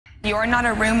You're not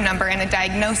a room number and a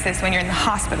diagnosis when you're in the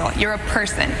hospital. You're a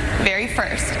person, very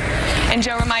first. And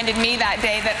Joe reminded me that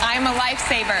day that I'm a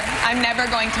lifesaver. I'm never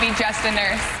going to be just a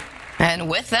nurse. And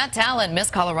with that talent, Miss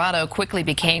Colorado quickly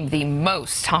became the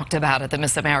most talked about at the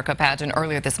Miss America pageant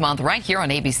earlier this month, right here on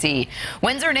ABC.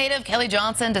 Windsor native Kelley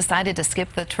Johnson decided to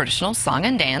skip the traditional song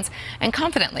and dance and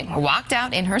confidently walked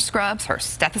out in her scrubs, her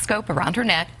stethoscope around her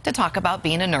neck, to talk about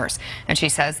being a nurse. And she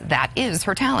says that is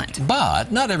her talent.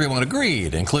 But not everyone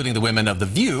agreed, including the women of The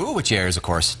View, which airs, of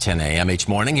course, 10 a.m. each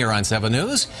morning here on 7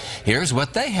 News. Here's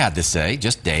what they had to say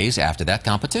just days after that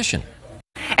competition.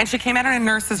 And she came out in a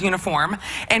nurse's uniform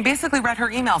and basically read her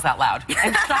emails out loud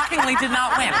and shockingly did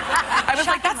not win. I was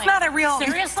like, that's not a real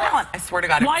talent. I swear to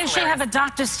God. Why does she have a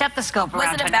doctor's stethoscope around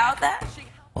her? Was it about that?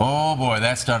 Oh boy,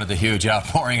 that started the huge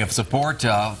outpouring of support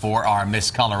for our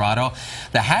Miss Colorado.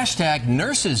 The hashtag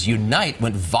Nurses Unite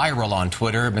went viral on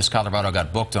Twitter. Miss Colorado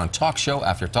got booked on talk show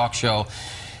after talk show.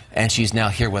 And she's now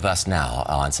here with us now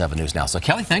on 7 News Now. So,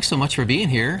 Kelley, thanks so much for being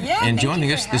here and joining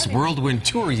us this whirlwind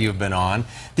tour you've been on.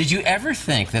 Did you ever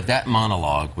think that that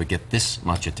monologue would get this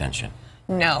much attention?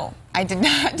 No, I did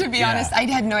not, to be honest. I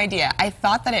had no idea. I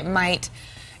thought that it might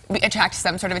attract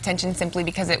some sort of attention simply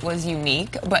because it was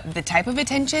unique, but the type of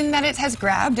attention that it has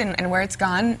grabbed and where it's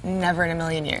gone, never in a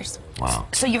million years. Wow.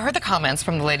 So you heard the comments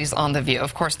from the ladies on The View.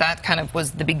 Of course, that kind of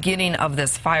was the beginning of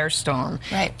this firestorm.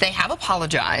 Right. They have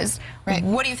apologized. Right.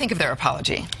 What do you think of their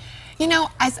apology? You know,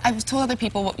 as I've told other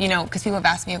people, you know, because people have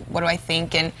asked me, what do I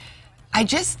think? And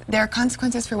there are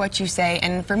consequences for what you say,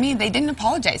 and for me, they didn't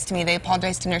apologize to me. They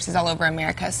apologized to nurses all over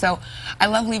America, so I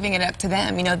love leaving it up to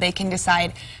them. You know, they can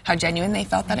decide how genuine they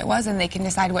felt that it was, and they can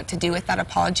decide what to do with that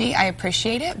apology. I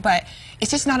appreciate it, but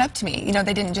it's just not up to me. You know,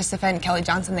 they didn't just offend Kelley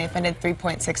Johnson, they offended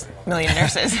 3.6 million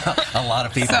nurses. A lot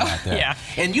of people out there. Yeah.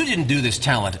 And you didn't do this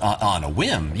talent on a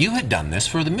whim. You had done this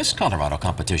for the Miss Colorado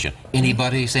competition.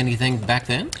 Anybody say anything back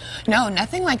then? No,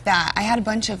 nothing like that. I had a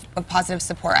bunch of positive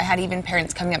support. I had even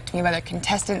parents coming up to me by their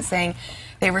contestants saying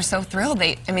they were so thrilled.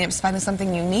 I mean, it was finally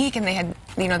something unique, and they had,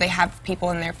 you know, they have people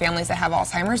in their families that have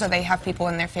Alzheimer's, or they have people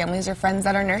in their families or friends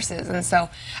that are nurses. And so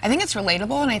I think it's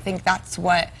relatable, and I think that's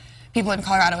what people in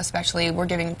Colorado especially were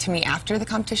giving to me after the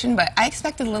competition. But I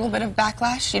expected a little bit of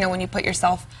backlash. You know, when you put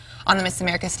yourself on the Miss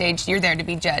America stage, you're there to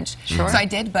be judged. Sure. So I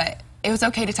did, but it was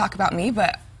okay to talk about me,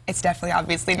 but it's definitely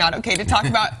obviously not okay to talk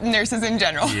about nurses in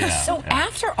general. So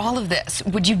after all of this,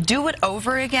 would you do it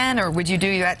over again, or would you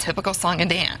do that typical song and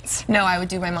dance? No, I would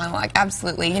do my monologue,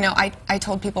 absolutely. You know, I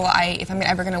told people if I'm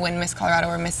ever going to win Miss Colorado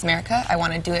or Miss America, I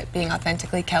want to do it being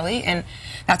authentically Kelley, and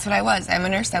that's what I was. I'm a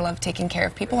nurse, I love taking care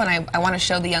of people, and I want to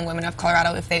show the young women of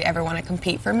Colorado, if they ever want to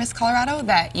compete for Miss Colorado,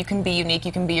 that you can be unique,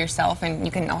 you can be yourself, and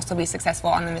you can also be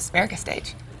successful on the Miss America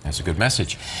stage. That's a good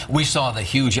message. We saw the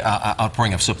huge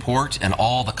outpouring of support and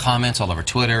all the comments all over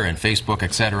Twitter and Facebook,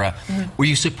 etc. Were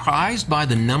you surprised by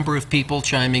the number of people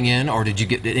chiming in, or did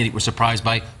you were surprised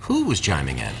by who was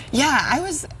chiming in? Yeah,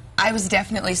 I was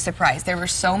definitely surprised. There were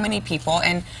so many people,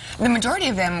 and the majority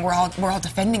of them were all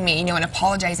defending me, you know, and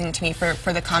apologizing to me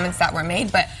for the comments that were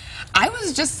made. But I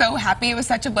was just so happy. It was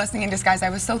such a blessing in disguise. I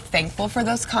was so thankful for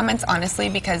those comments, honestly,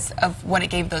 because of what it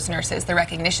gave those nurses, the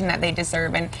recognition that they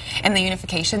deserve, and the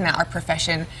unification that our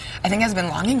profession, I think, has been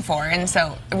longing for. And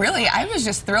so, really, I was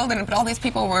just thrilled. But all these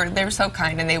people they were so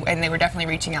kind, and they were definitely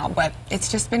reaching out. But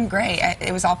it's just been great.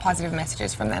 It was all positive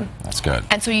messages from them. That's good.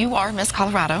 And so you are Miss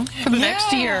Colorado for the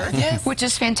next year, which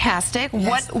is fantastic.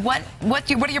 Yes. What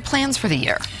are your plans for the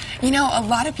year? You know, a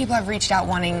lot of people have reached out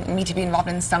wanting me to be involved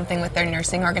in something with their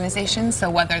nursing organization. So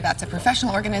whether that's a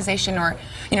professional organization or,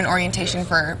 you know, an orientation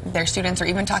for their students, or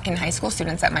even talking to high school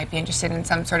students that might be interested in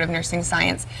some sort of nursing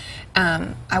science,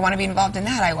 I want to be involved in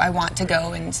that. I want to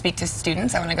go and speak to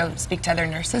students. I want to go speak to other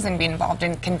nurses and be involved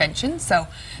in conventions. So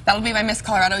that'll be my Miss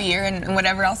Colorado year, and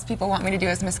whatever else people want me to do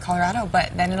as Miss Colorado.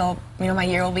 But then my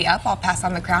year will be up. I'll pass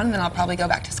on the crown, and then I'll probably go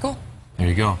back to school. There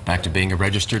you go, back to being a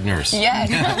registered nurse. Yes,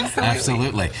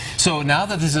 absolutely. So now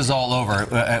that this is all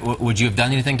over, would you have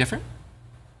done anything different?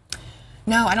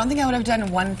 No, I don't think I would have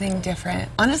done one thing different.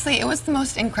 Honestly, it was the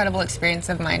most incredible experience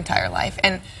of my entire life.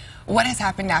 And what has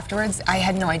happened afterwards, I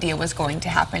had no idea was going to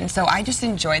happen. So I just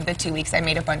enjoyed the 2 weeks. I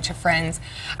made a bunch of friends.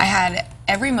 I had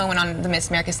every moment on the Miss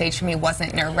America stage for me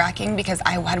wasn't nerve-wracking because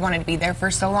I had wanted to be there for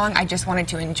so long. I just wanted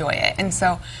to enjoy it. And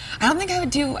so I don't think I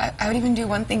would even do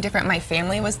one thing different. My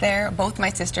family was there. Both my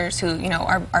sisters, who, you know,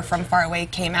 are from far away,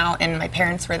 came out, and my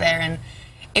parents were there. And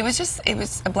it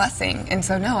was a blessing. And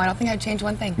so, no, I don't think I'd change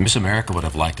one thing. Miss America would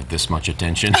have liked this much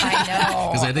attention. I know.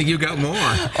 Because I think you got more.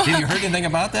 Have you heard anything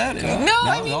about that? No,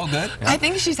 I mean, all good. I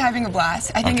think she's having a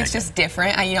blast. I think Okay, it's just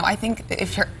different. I think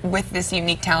if with this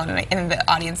unique talent and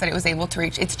the audience that it was able to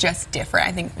reach, it's just different.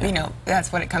 I think,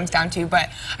 that's what it comes down to. But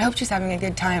I hope she's having a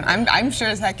good time. I'm sure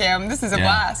as heck am. This is a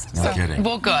blast. No kidding.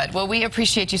 Well, good. Well, we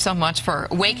appreciate you so much for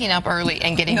waking up early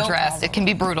and getting dressed. Problem. It can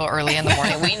be brutal early in the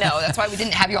morning. We know. That's why we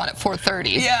didn't have you on at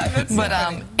 4:30. Yeah, that's But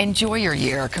enjoy your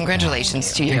year.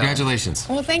 Congratulations to you. Congratulations.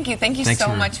 Well, thank you. Thank you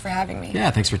so much for having me.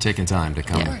 Yeah, thanks for taking time to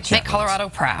come. Make Colorado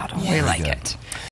proud. We like it.